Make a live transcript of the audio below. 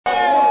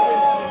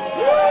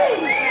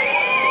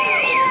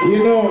You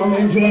know I'm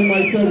enjoying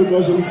myself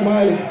because I'm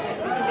smiling.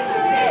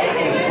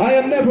 I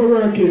am never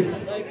working.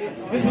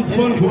 This is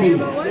fun for me.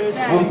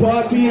 I'm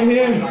partying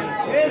here,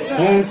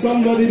 and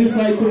somebody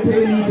decided to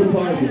pay me to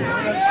party.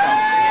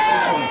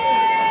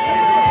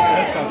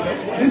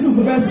 This is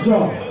the best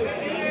job.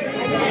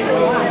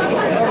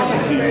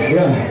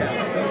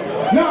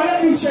 Yeah. Now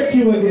let me check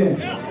you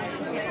again.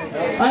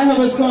 I have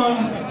a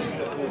song.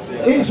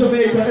 In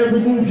Jamaica, every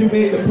move you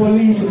make, the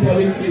police,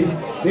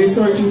 they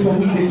search you for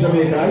weed in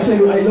Jamaica. I tell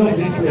you, I love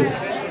this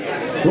place.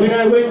 When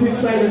I went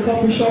inside the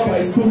coffee shop, I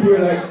stood there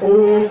like,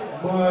 oh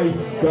my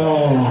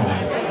God.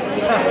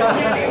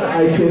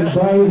 I can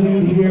buy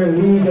weed here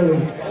legally.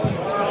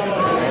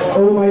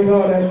 Oh my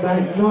God, I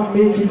might not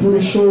make it to the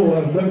show.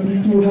 I'm going to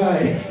be too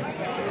high.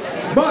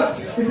 But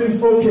it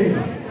is okay.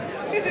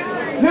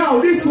 Now,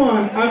 this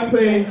one, I'm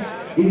saying,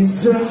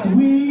 it's just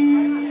weed.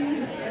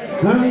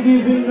 I'm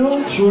giving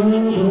no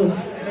trouble.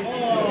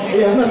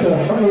 Yeah, I'm not a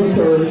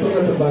terrorist, I'm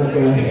not a bad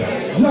guy.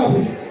 Drop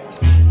it.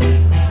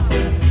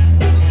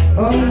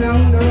 Oh no,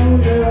 no,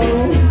 no.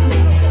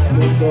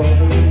 What's up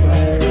is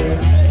mine.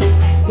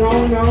 No,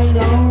 no,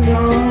 no,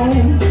 no.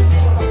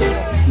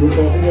 Look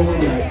up in the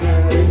right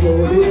now, if you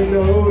didn't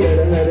know that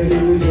I had a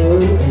little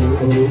joy.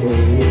 Oh,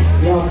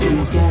 oh. Locked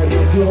inside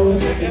your door.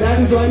 That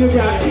is what you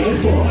got me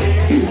for.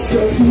 It's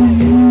just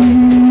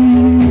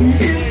weed.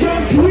 It's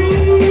just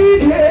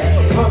weed, yeah.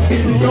 I'm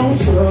giving no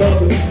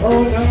trouble.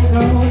 Oh no,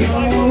 no,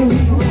 no.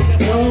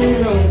 No,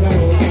 no, no,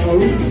 no.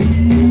 It's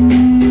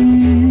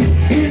weed.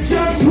 It's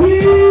just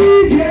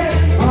weed, yeah.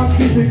 I'm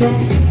giving no.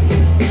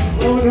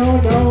 Oh no,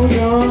 no,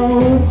 no.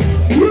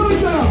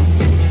 Use them.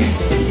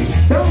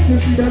 Don't you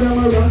see that I'm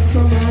a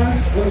Rasta man?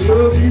 And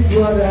love is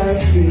what I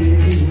see.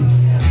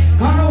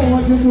 I don't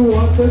want you to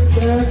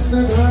understand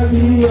that I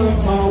be on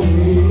my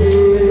way.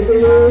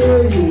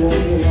 You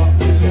want to lock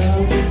me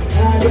down.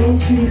 I don't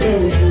see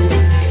everything.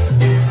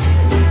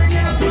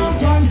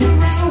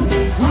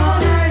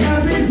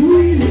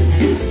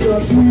 It's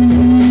just weed,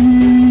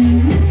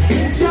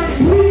 it's just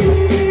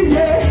weed,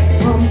 yeah.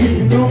 I'm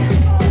giving up.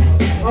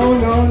 Oh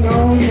no, no,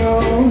 no,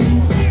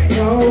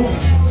 no.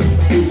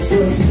 It's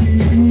just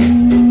weed,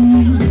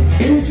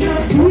 it's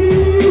just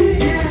weed,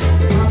 yeah.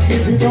 I'm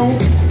giving up.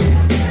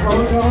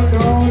 Oh no,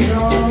 no,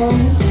 no,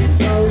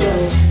 no, no.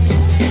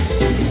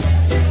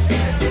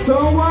 So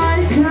why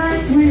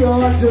can't we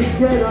all just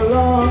get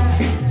along?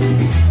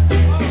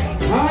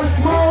 I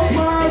smoke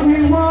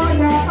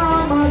marijuana,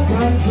 I'm a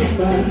country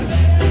man.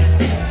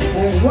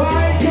 And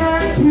why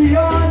can't we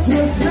all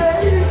just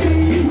let it be?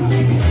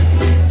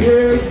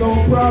 There's no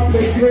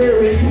problem here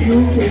if you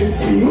can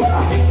see.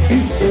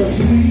 It's just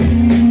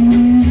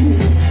weed.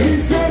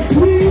 It's just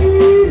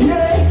weed,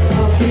 yeah.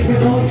 I'm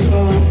thinking of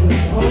trouble.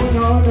 Oh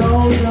no, no,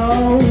 no.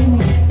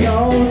 No,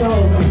 no,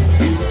 no.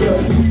 It's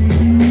just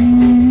weed.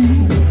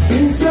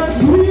 It's just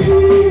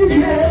weed,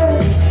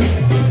 yeah.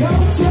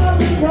 Don't tell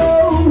me no.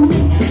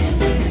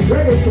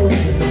 Reggae song.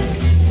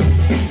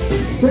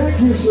 Thank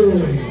you,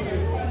 Shirley.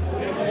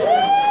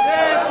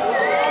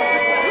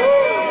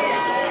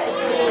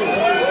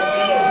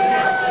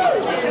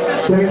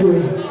 Thank you.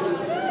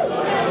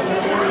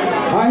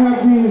 I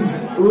have these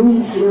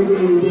roots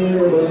already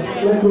there, but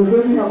let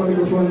me have a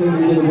little fun and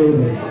we're gonna go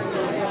there.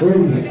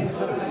 Ready?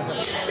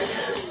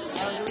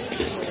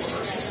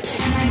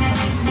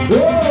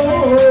 Whoa,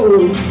 whoa, whoa,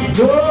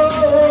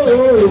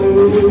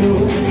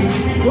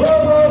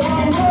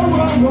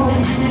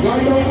 why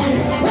don't we?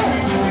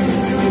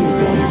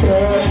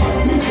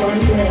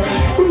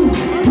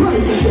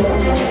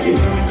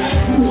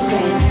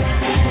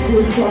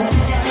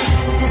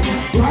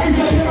 Rise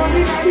up your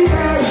body, body,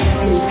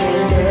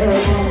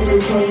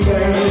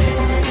 there.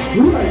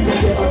 Rise up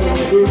your body,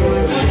 body,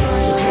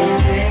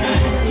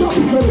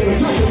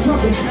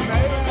 chop it.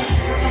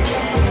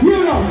 You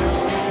know,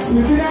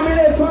 splitting on my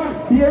left hand,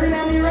 hearing on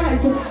my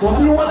right. What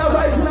you wanna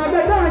vibes in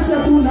the dance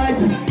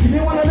tonight? If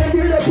you wanna make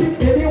the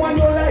pick, anyone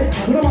you like.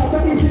 No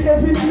matter if you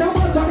everything, no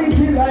matter if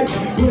you like.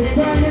 With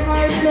time in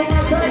eyes, no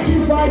matter if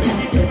you fight.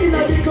 Looking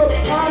at the club,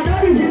 and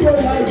that is in your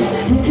life.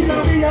 Looking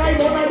at the eye,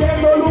 none of them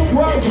don't look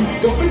white.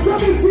 Don't miss up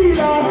the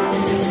feeler.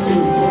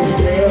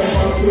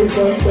 Split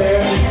up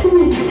there,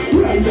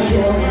 rise up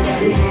your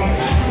body.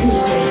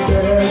 Split up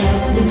there,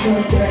 split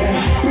up there.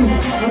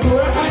 I know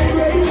that I'm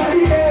ready for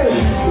the air.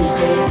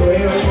 Split up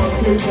there,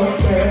 split up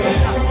there.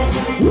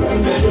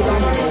 Rise up your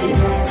body.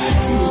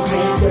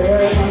 Split up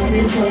there,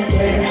 split up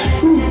there.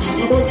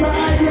 I know that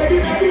I'm ready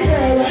for the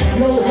air.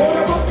 No,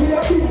 hold up to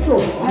your feet, so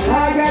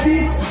I got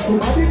this.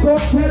 Somebody come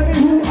tell me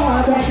who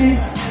ordered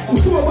this. I'm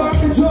so about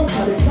the jump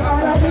and the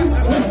car of this.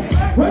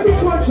 When you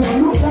watch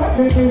and look at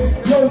me,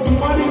 yo,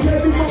 somebody tell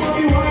me mama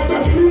me want to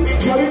sleep.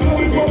 Now you know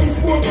me for me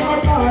sport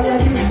and all of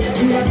this.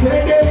 Me a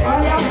tell them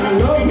all I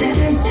love with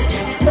this.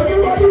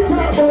 Everybody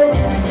talk about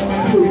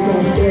split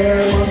up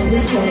there,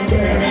 split up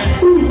there.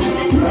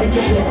 Right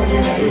up your hand,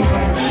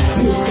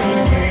 split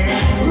up there,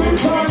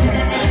 split up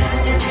there.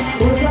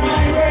 But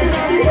I'm ready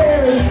to the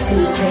air.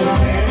 Split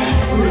up there,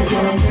 split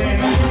up there.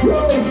 Yo,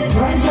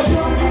 right up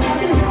your hand.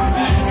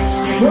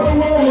 Whoa,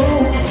 whoa,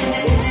 whoa.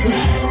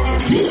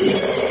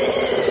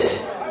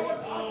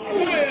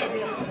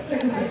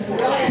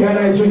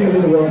 I drink a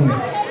little water.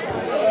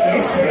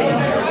 Yes, sir.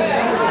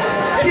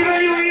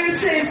 Tivoli, what you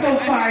say so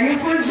far? You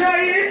full enjoy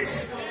it?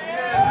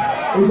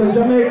 It's a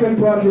Jamaican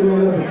party, I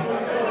love it.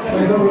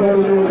 As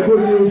everybody knows, the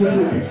good music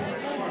here.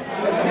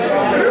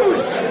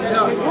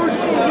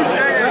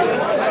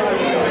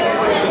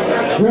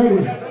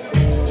 Ready?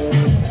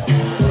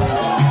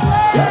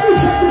 Let me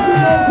check if you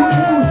know good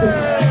music.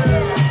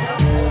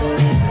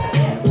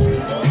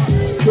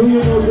 Do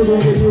you know good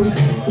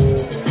music?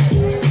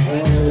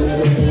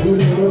 You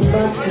know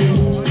fancy.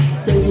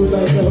 Places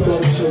like a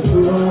bunch of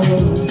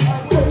girls.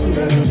 But you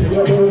never say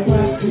about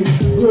fancy.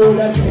 Road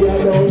I say I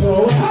don't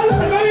know. I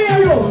don't hear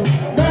you.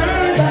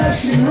 Murder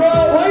she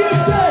wrote. What you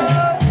say?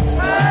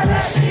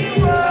 Murder she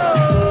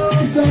wrote.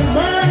 It's a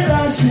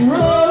murder she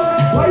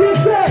wrote. What you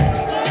say?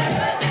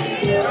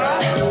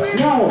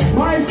 Now,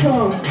 my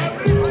song.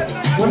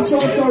 I'm so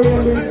sorry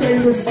I've been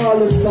saying this all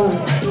this time.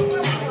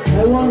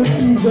 I want to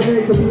see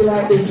Jamaica be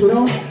like this, you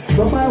know?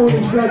 But my own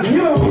is like,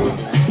 yo!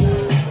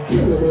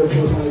 Tell the boys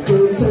what my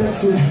girl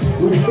sexy.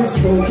 With this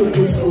phone, keep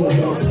this phone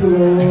down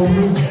slow.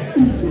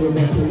 If you're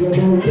not to your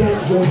own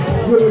ganja,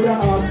 you're the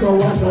ask, so I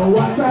know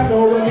what I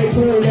know when they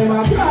tell them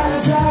I'm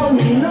ganja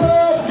we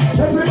love.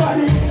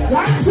 Everybody,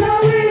 ganja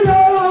we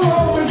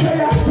love. We say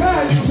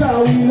ganja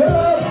we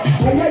love.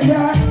 Yeah, yeah,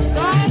 yeah.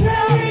 Ganja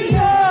we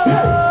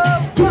love.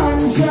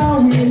 Ganja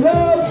we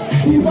love.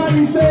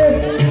 Tivoli say,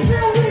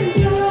 ganja we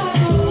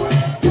love.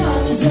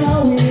 Ganja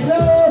we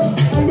love.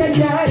 Yeah,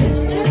 yeah,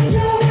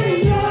 yeah.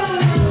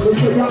 They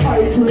say your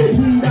high grade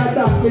weed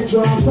that me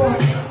draw for.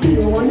 You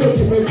know why you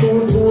give me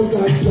phone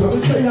ganja. They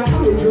say your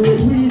high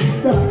grade weed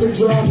that me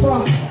draw for.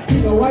 You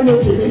know why you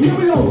give me, hear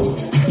me now.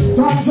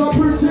 Ganja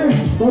pretty,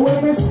 but when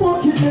me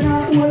smoke it, me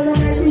not hold on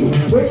me.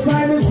 When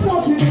time is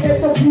smoking, me head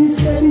no feel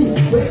steady.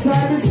 When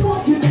time is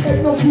smoking, me head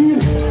no feel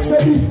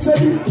steady,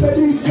 steady,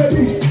 steady,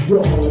 steady. You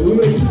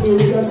always see me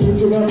with a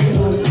switch around the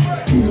hand.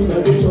 Even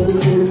at the trouble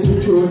for the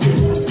security.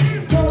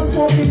 Don't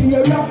smoke in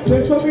here, yeah.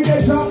 Let's go with the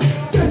job.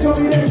 Let's go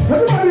with the,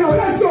 everybody know,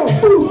 let's go.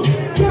 Ooh.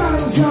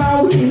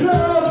 Ganja we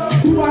love.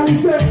 Tivoli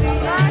say,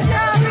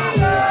 Ganja we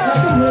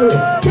love.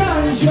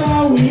 Ganja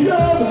we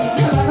love.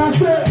 And I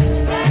say,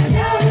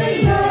 Ganja we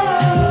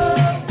love.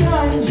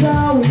 Ganja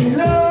we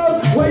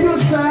love. What you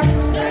say?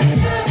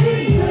 Ganja we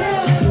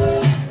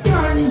love.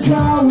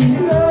 Ganja we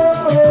love.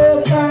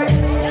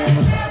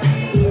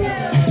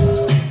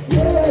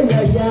 Yeah,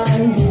 yeah, yeah.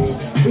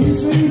 It's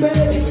sweet,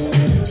 baby.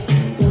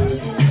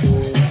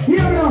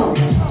 Here now.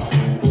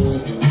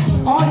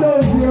 All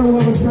those here who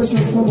have a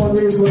special someone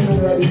raise one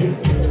hand right here.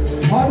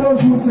 All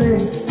those who say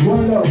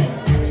one love.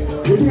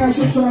 You think I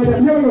should try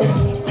that? Here we go.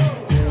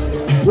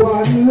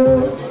 One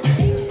love,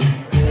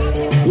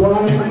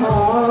 one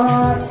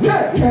heart.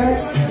 Yeah.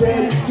 Let's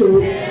get to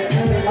it.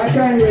 I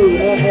can't hear you.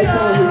 I can't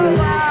hear you.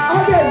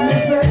 Again,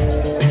 listen.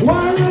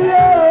 One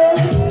love,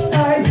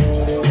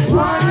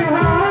 one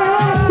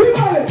heart. Keep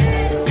on it.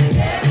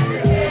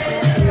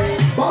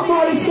 Bob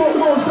Marley spoke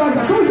more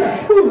ganja. So he said,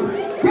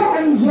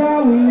 ganja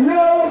we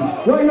love.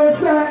 What you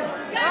say?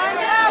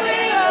 Ganja we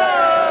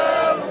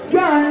love.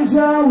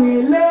 Ganja we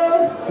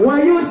love. What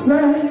you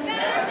say?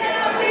 Ganja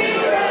we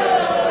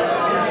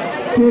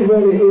love.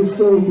 Tivoli is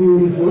so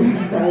beautiful. I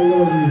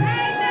love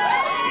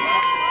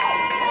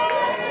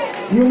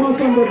you. You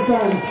must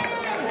understand.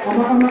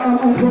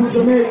 I'm from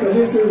Jamaica.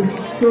 This is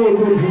so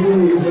good for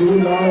me. It's a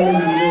little island,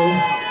 you know.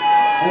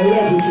 I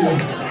love it here.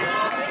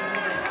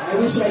 I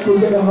wish I could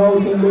get a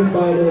house and live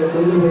by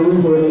the little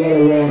river and let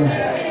around.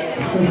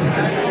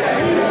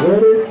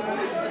 Ready?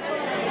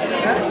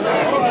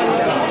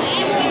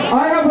 I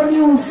have a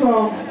new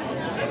song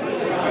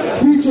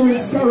featuring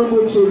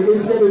Scaramucci.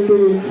 It's getting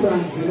big in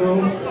France, you know.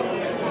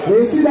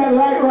 You see that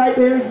light right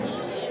there?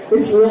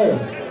 It's red.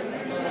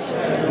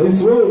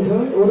 It's rose,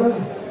 huh?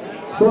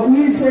 But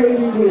we say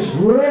in English,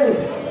 red.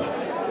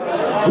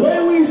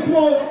 When we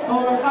smoke,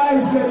 our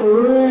eyes get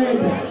red.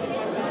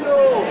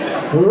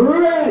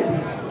 Red.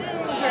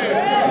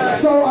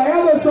 So I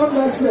have a song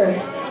that says,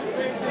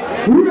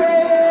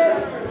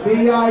 red,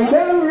 behind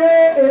the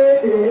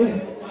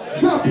red.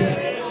 Jump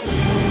it.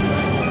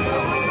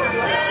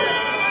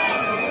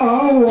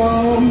 Oh,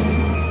 wow.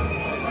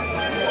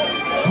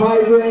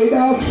 High grade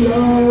of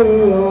flow.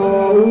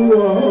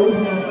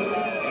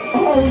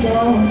 Oh,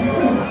 no.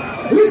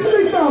 Listen to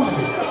this song.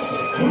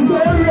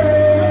 Say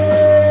red.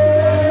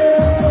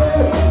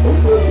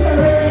 Say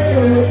red.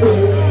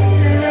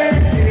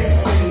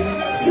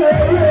 Say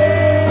red.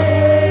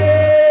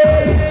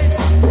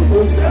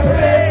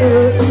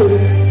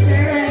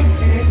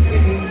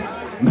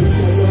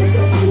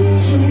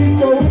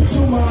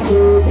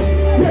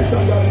 Yes,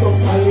 I got some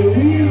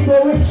Halloween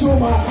going to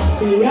my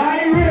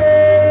behind red.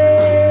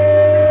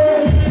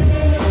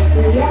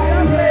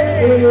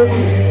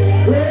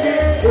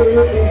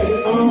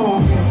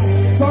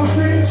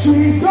 Something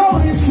trees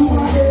going to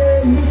my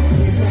head.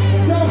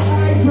 Some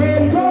high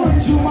grade going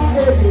to my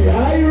head.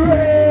 Behind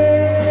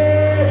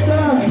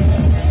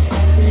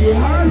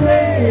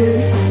red.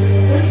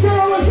 Let's go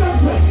with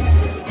something.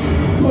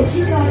 But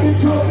you got the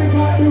club, you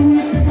got the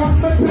weed, you got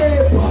the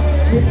paper.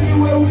 If you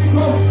where we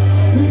go.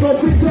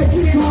 because it takes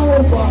it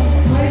over.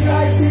 I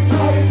like the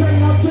fight and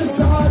not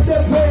just on the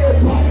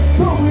paper.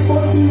 So we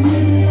must be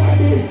winning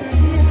at it.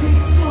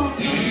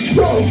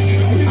 Yo,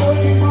 we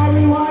must be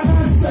marijuana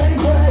stay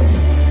away.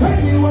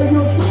 Anyway,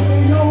 you see me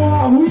know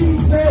how we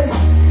stay.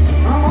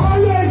 I'm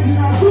always in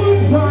a good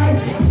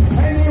fight.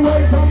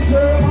 Anyway, from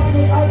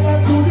Germany, I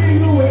went to the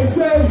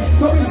USA.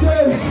 So we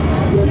say,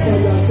 yes, I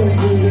got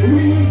something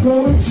we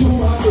going to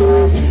my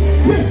own.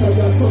 Yes, I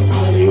got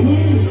somebody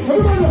we.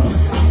 Everybody,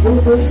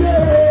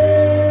 overstay.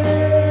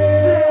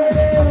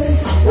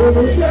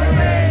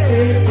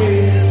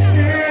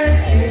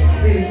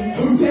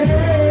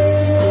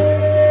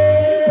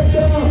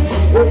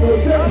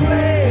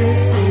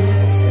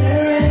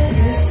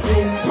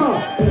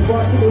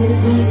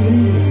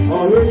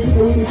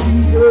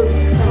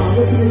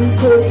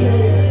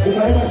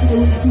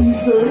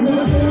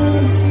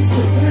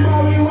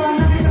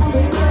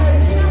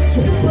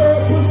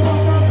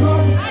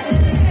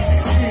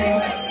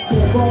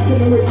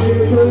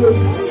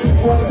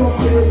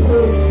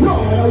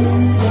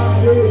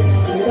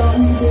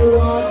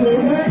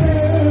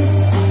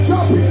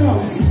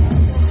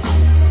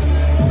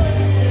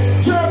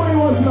 Germany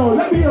was now,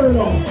 let me hear it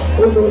now.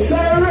 Uno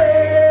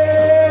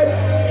separate,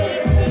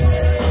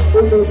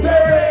 uno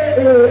separate,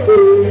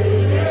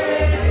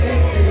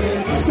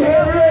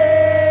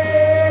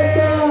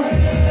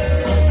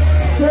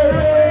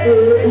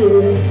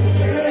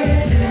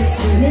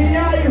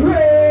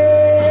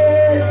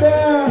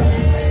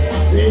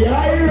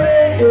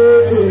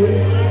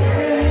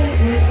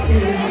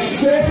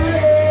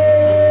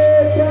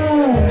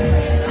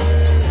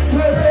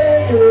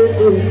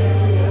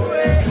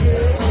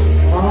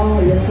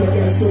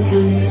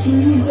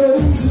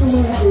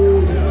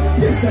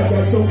 yes, I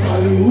got some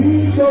Cali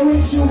weed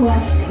going to my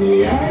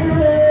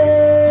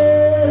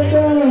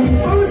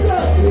what was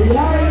that?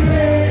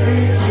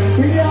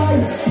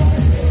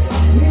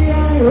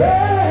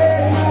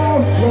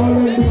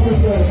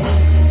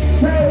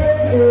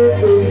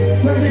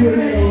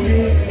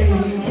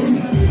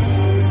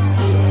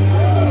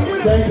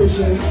 Thank you,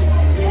 Chef.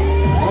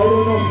 I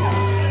don't know.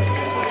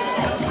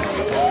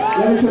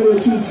 Let me tell you a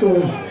true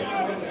story.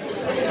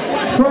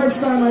 First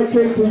time I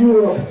came to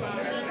Europe,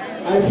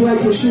 I flew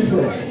to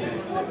Schiphol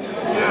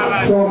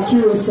from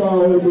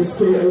Curacao in the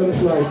KLM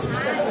flight.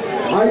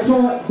 I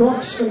thought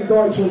Dutch and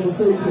Deutsch was the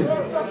same thing.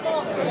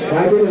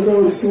 I didn't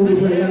know it's two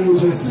different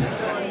languages.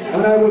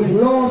 And I was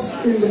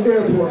lost in the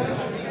airport.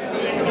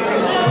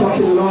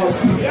 Fucking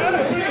lost.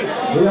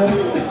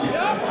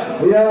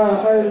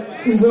 Yeah, and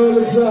his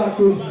only Jack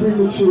would bring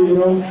me through, you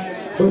know.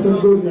 But I'm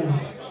good now.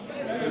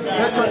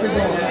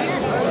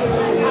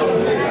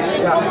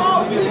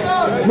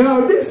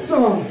 Now this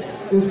song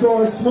is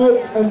called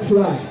Smoke and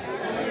Fly.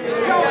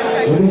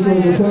 And this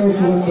was the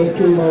first one that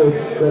came out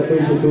that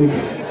made it big.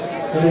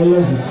 And I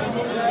love it.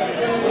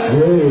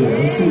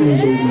 Hey, I see you,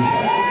 baby.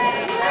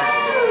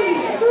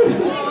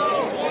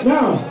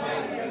 Now,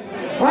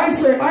 I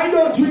say I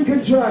don't drink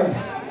and drive.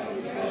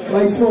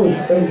 Like smoke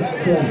and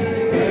fly.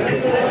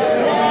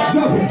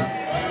 Jump it.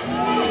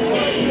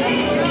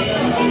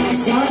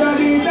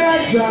 Somebody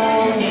that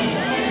down,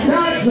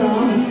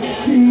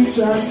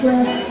 teacher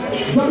said.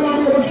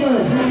 Somebody else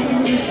said,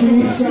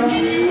 teacher.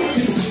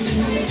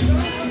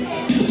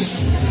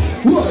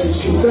 Why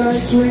should I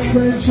drink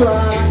and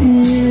drive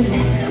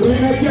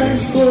when I can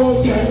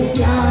smoke and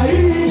fly?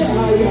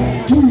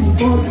 We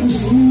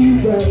must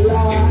leave the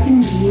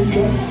lies,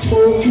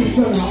 smoke it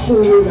on our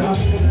order.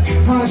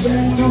 And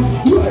then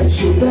why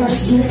should I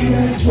drink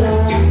and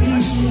drive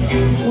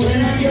when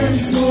I can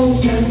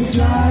smoke and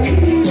fly?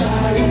 We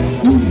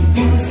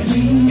must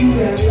leave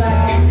the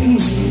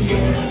lies.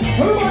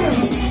 Hey,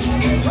 I think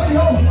I'm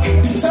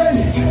going to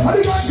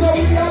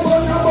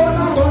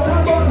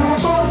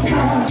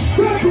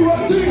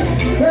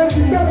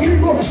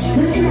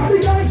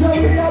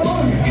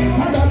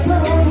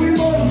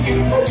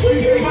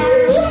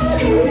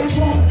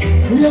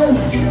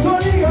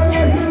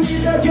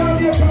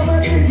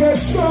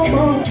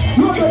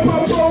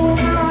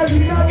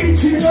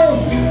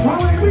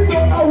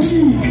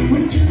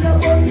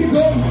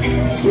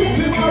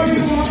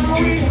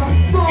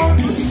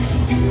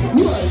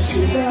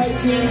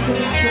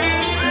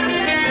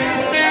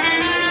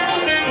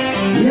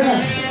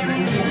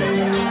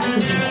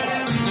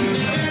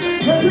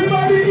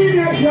everybody in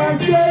here can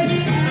say,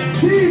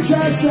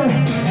 teacher say,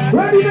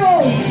 ready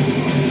now.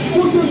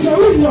 Put yourself,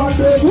 we are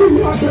them.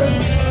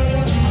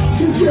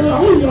 This year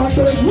we are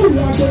them.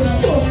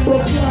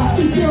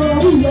 This year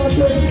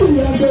we are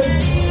them.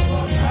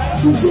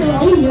 This year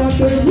we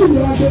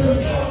are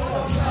them.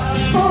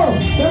 Oh,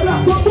 they're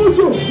not going to put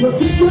you. You're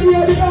thinking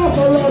you're the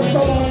offer of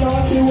someone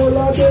and the whole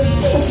of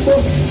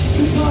them.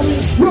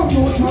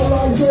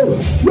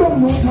 Young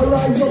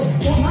notorize up.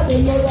 One of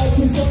them not like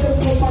this, so they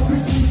come and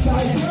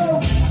criticize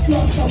you.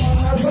 You're someone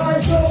that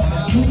rise up.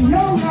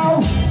 Young now.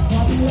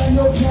 Babylon,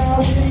 you can't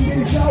win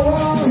this hour.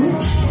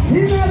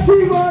 In a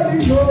Tivoli,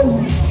 no.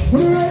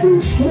 We're ready.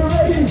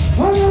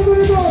 I'm not going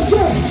to go,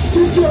 sir.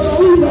 This year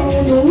we are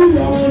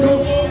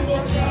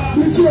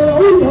This year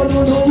we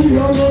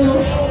are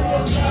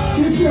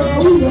This year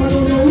we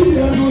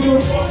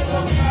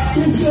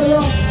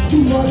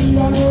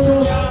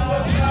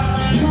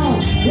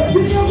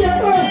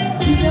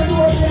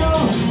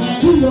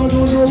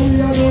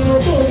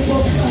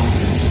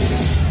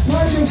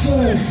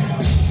I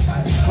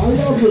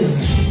love it.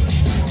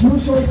 You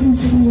show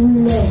Teacha Dee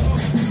real love.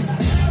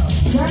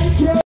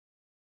 Thank you.